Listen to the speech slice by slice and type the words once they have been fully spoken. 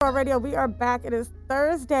Go Radio. We are back. It is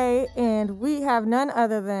Thursday, and we have none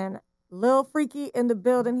other than Lil Freaky in the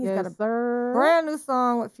building. He's got a brand new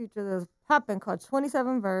song with Future that's popping called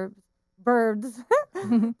 27 Birds.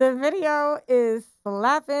 The video is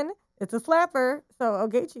slapping. It's a slapper. So,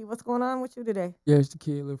 Ogechi, what's going on with you today? Yeah, it's the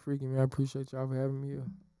kid, Lil Freaky, man. I appreciate y'all for having me here.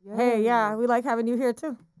 Yeah. Hey, yeah, we like having you here,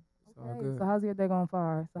 too. All good. So how's your day going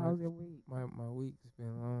far? So how's your week? My week's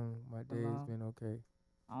been long. My day's been okay.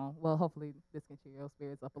 Oh, well, hopefully this can cheer your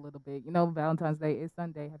spirits up a little bit. You know, Valentine's Day is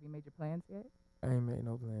Sunday. Have you made your plans yet? I ain't made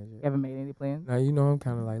no plans yet. You haven't made any plans? Now, you know I'm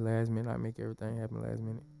kind of like last minute. I make everything happen last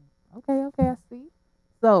minute. Okay, I see.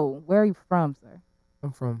 So, where are you from, sir?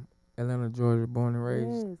 I'm from Atlanta, Georgia, born and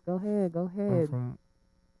raised. Yes, go ahead. I'm from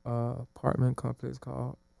apartment complex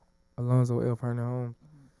called Alonzo L. Hernan Homes.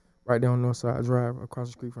 Right there on Northside Drive, across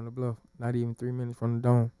the street from the Bluff. Not even 3 minutes from the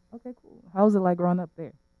Dome. Okay, cool. How was it like growing up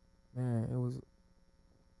there? Man, it was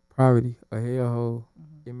poverty, a hellhole.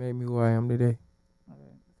 It made me who I am today.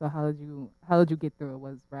 Okay. So how did you get through it?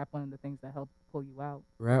 Was rap one of the things that helped pull you out?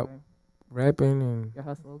 Rapping and your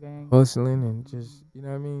hustle gang? Hustling and just, you know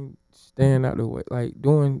what I mean, staying out the way, like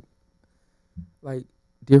doing like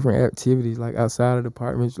different activities, like outside of the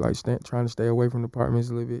apartments, like trying to stay away from the apartments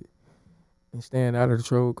a little bit and staying out of the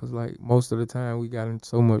trouble, because like most of the time we got in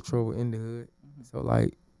so much trouble in the hood. So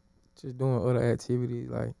like just doing other activities.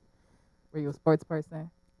 Like, were you a sports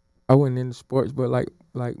person? I wasn't into sports, but like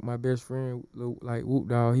my best friend, like Whoop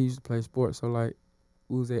Dog, he used to play sports. So like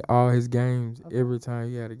we was at all his games. Every time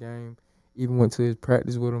he had a game. Even went to his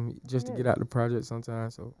practice with him just to get out the project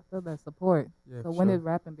sometimes. So I feel that support. Yeah, so when did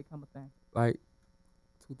rapping become a thing? Like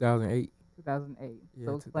 2008. 2008. Yeah,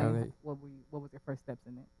 so explain 2008. What was your first steps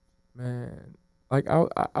in it? Man, like I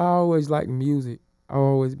always liked music. I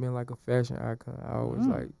always been like a fashion icon. I always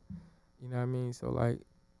like, you know what I mean? So like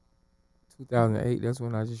 2008, that's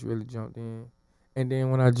when I just really jumped in. And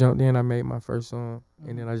then when I jumped in, I made my first song,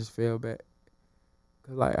 and then I just fell back.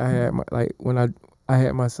 Cause like I had when I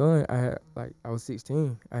had my son, I was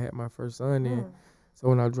 16. I had my first son then. So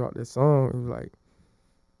when I dropped that song, it was like,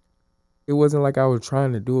 it wasn't like I was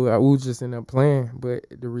trying to do it. I was just in there playing. But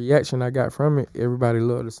the reaction I got from it, everybody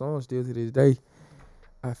loved the song still to this day.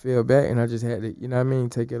 I fell back and I just had to, you know what I mean,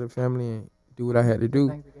 take care of the family and do what I had to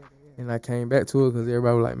do. And I came back to it because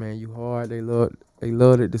everybody was like, man, you hard. They loved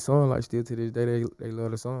it, the song. Like still to this day, they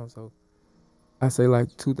love the song. So I say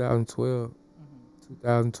like 2012,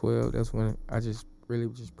 that's when I just really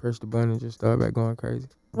just pressed the button and just started back going crazy.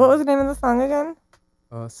 What was the name of the song again?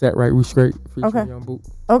 Sat Right, We Straight, featuring Young Boot.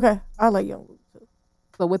 Okay, I like Young Boot too.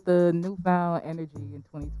 So with the newfound energy in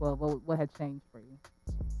 2012, what had changed for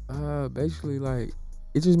you? Basically, like,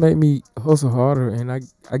 it just made me hustle harder, and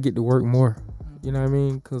I get to work more. You know what I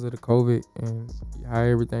mean? Because of the COVID and how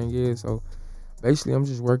everything is. So basically, I'm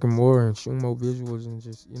just working more and shooting more visuals and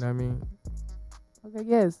just, you know what I mean? Okay,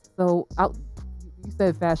 yes. So you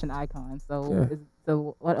said fashion icon. So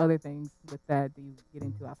so what other things with that do you get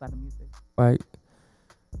into outside of music? Like,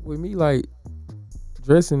 with me, like,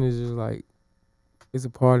 dressing is just like, it's a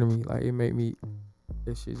part of me. Like,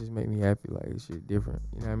 that shit just make me happy. Like, this shit different.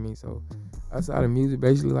 You know what I mean? So outside of music,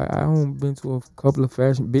 basically, like, I only been to a couple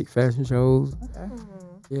of big fashion shows. Okay.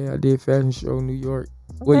 Yeah, I did fashion show in New York.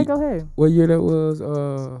 Okay, go ahead. What year that was?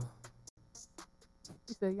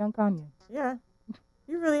 You said Young Kanye. Yeah.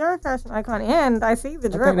 You really are a fashion icon. And I see the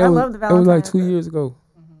drip. I love the Valentine's. It was like 2 years ago.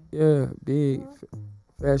 Yeah, big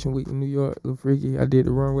fashion week in New York. Lil Freaky. I did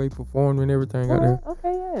the runway, performed and everything out there.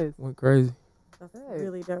 Okay, yes. Went crazy. That's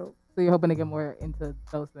really dope. So you're hoping to get more into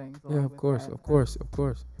those things? Yeah, of course.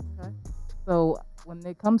 Okay. So when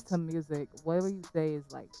it comes to music, what would you say is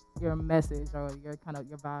like your message or your kind of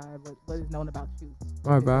your vibe? What is known about you?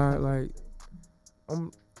 My vibe, like,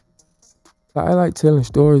 I like telling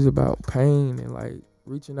stories about pain and like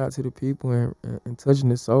reaching out to the people and touching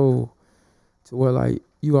the soul to where like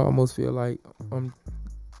you almost feel like I'm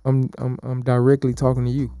directly talking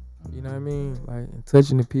to you. You know what I mean? Like, and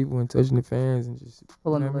touching the people and touching the fans and just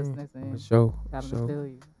pulling the listeners in. For sure. Having to feel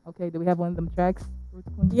you. Okay, do we have one of them tracks?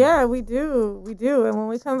 Yeah, we do. And when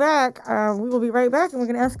we come back, we will be right back, and we're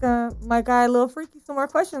gonna ask my guy Lil Freaky some more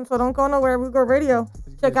questions. So don't go nowhere. We go radio.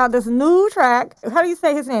 Check out this new track. How do you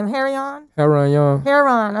say his name? Heron Young.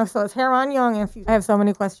 Oh, so it's Heron Young and Future. I have so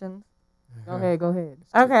many questions. Go ahead.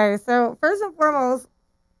 Okay, so first and foremost,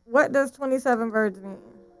 what does 27 birds mean?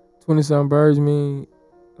 27 birds mean,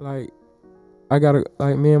 like, I gotta,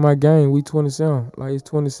 like, me and my gang, we 27. Like, it's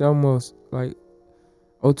 27 of us. Like,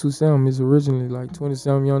 027 is originally, like,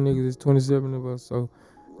 27 young niggas. It's 27 of us. So,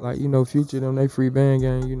 Like, you know, Future, them, they free band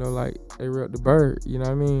gang, you know, like, they rep the bird, you know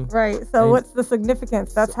what I mean? Right. So And what's the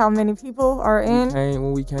significance? That's how many people are in?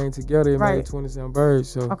 When we came together, it made 27 birds.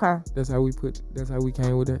 So that's how we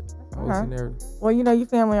came with that whole scenario. Well, you know your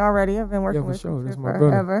family already. I've been working with sure. you That's my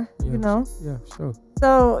forever, brother. you know? Yeah, for sure.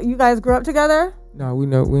 So you guys grew up together? No, we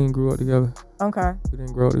didn't grow up together. Okay. We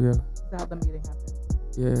didn't grow up together. That's how the meeting happened.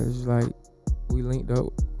 Yeah, it's just like, we linked up,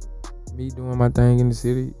 me doing my thing in the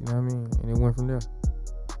city, you know what I mean? And it went from there.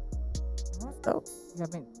 That's dope.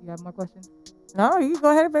 You have more questions? No, you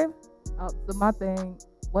go ahead, baby. So my thing,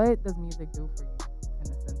 what does music do for you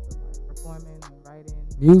in the sense of like performing and writing?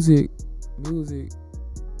 Music,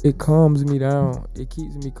 it calms me down. It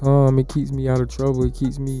keeps me calm. It keeps me out of trouble. It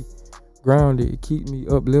keeps me grounded. It keeps me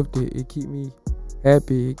uplifted. It keeps me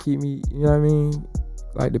happy. It keeps me, you know what I mean?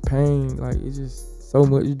 Like the pain, like it's just so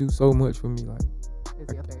much. You do so much for me. Like,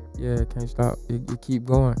 yeah, can't stop. It keep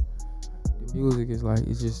going. The music is like,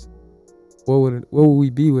 it's just, what would we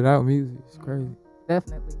be without music? It's crazy.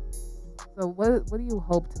 Definitely. So what do you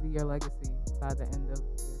hope to be your legacy by the end of your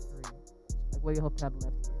career? Like, what do you hope to have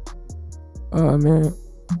left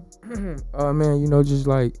here? Man, you know, just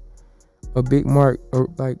like a big mark, or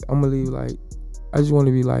like I'm gonna leave, like, I just want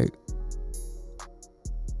to be like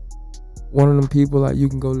one of them people like you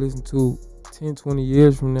can go listen to 10, 20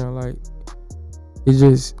 years from now. Like, it's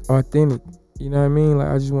just authentic. You know what I mean? Like,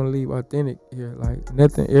 I just want to leave authentic here. Like,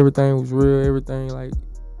 nothing, everything was real. Everything, like,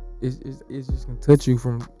 it's just gonna touch you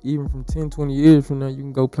from 10, 20 years from now. You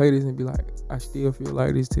can go play this and be like, I still feel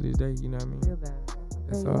like this to this day. You know what I mean? Feel that.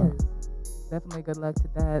 That's all. Definitely good luck to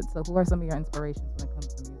that. So who are some of your inspirations when it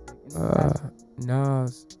comes to music?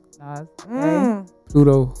 Nas. Okay.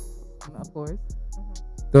 Pluto. Of course.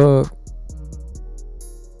 Thug.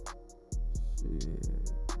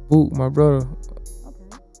 Boot, my brother.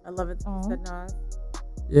 Okay. I love it. You said Nas.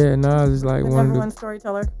 Yeah, Nas is like one of the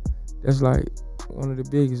storyteller. That's like one of the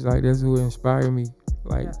biggest. Like, that's who inspired me,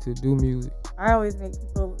 like, to do music. I always make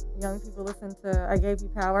young people listen to I Gave You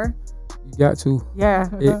Power. You got to. Yeah.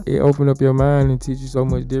 It opened up your mind and teach you so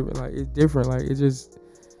much different. Like, it's different. Like, it just,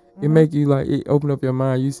 it make you, like, it open up your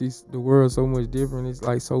mind. You see the world so much different. It's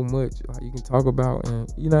like so much, like, you can talk about,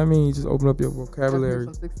 and you know what I mean? You just open up your vocabulary.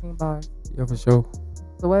 Some 16 bars. Yeah, for sure.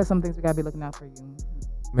 So what are some things we gotta be looking out for you?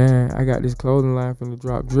 Man, I got this clothing line from the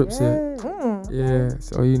drop, Drip Set. Yeah,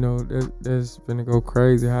 so, you know, that's finna go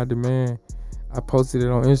crazy. High demand. I posted it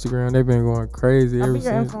on Instagram. They've been going crazy ever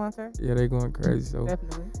since. Influencer. Yeah, they going crazy. So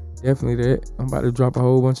definitely that. I'm about to drop a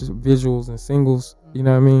whole bunch of visuals and singles. You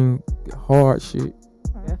know what I mean? Hard shit.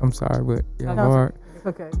 I'm sorry, but yeah, hard.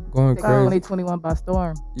 Okay. Going crazy. 2021 by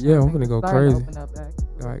storm. Yeah, I'm gonna go crazy. Open up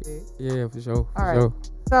like, yeah, for sure. All right. Sure.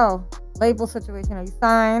 So, label situation. Are you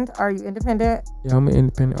signed? Are you independent? Yeah, I'm an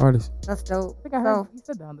independent artist. That's dope. I think I heard you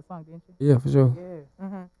said that on the song, didn't you? Yeah, for sure.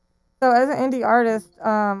 Yeah. So, as an indie artist,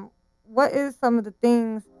 what is some of the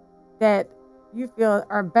things that you feel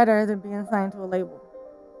are better than being signed to a label?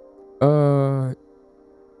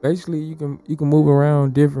 Basically, you can move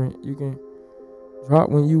around different. You can drop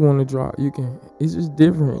when you want to drop. It's just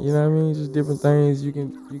different. You know what I mean? It's just different things you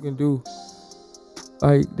can do.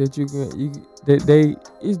 Like that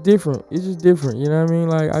it's different. It's just different. You know what I mean?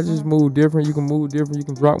 Like, I just move different. You can move different. You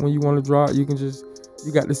can drop when you want to drop. You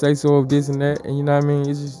got to say so of this and that. And you know what I mean?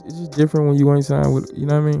 It's just different when you ain't signed with, you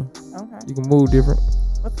know what I mean? Okay. You can move different.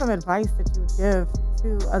 What's some advice that you would give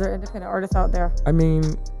to other independent artists out there? I mean,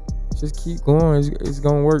 just keep going. It's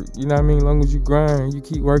gonna work. You know what I mean? As long as you grind, you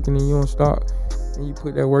keep working and you don't stop. And you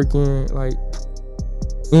put that work in, like,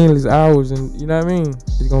 endless hours, and you know what I mean?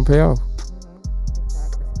 It's gonna pay off.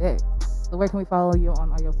 Respect. So where can we follow you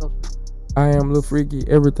on all your socials? I am Lil Freaky,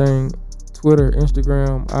 everything. Twitter,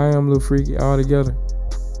 Instagram, I am Lil Freaky, all together.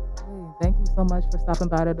 Hey, thank you so much for stopping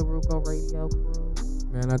by to the Ruco Radio crew.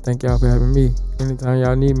 Man, I thank y'all for having me. Anytime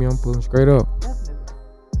y'all need me, I'm pulling straight up. Definitely.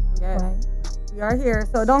 Yes. We are here,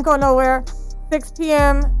 so don't go nowhere. 6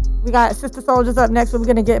 p.m. We got Sister Soldiers up next, but we're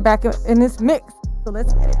going to get back in this mix. So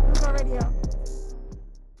let's get it. Ruco Radio.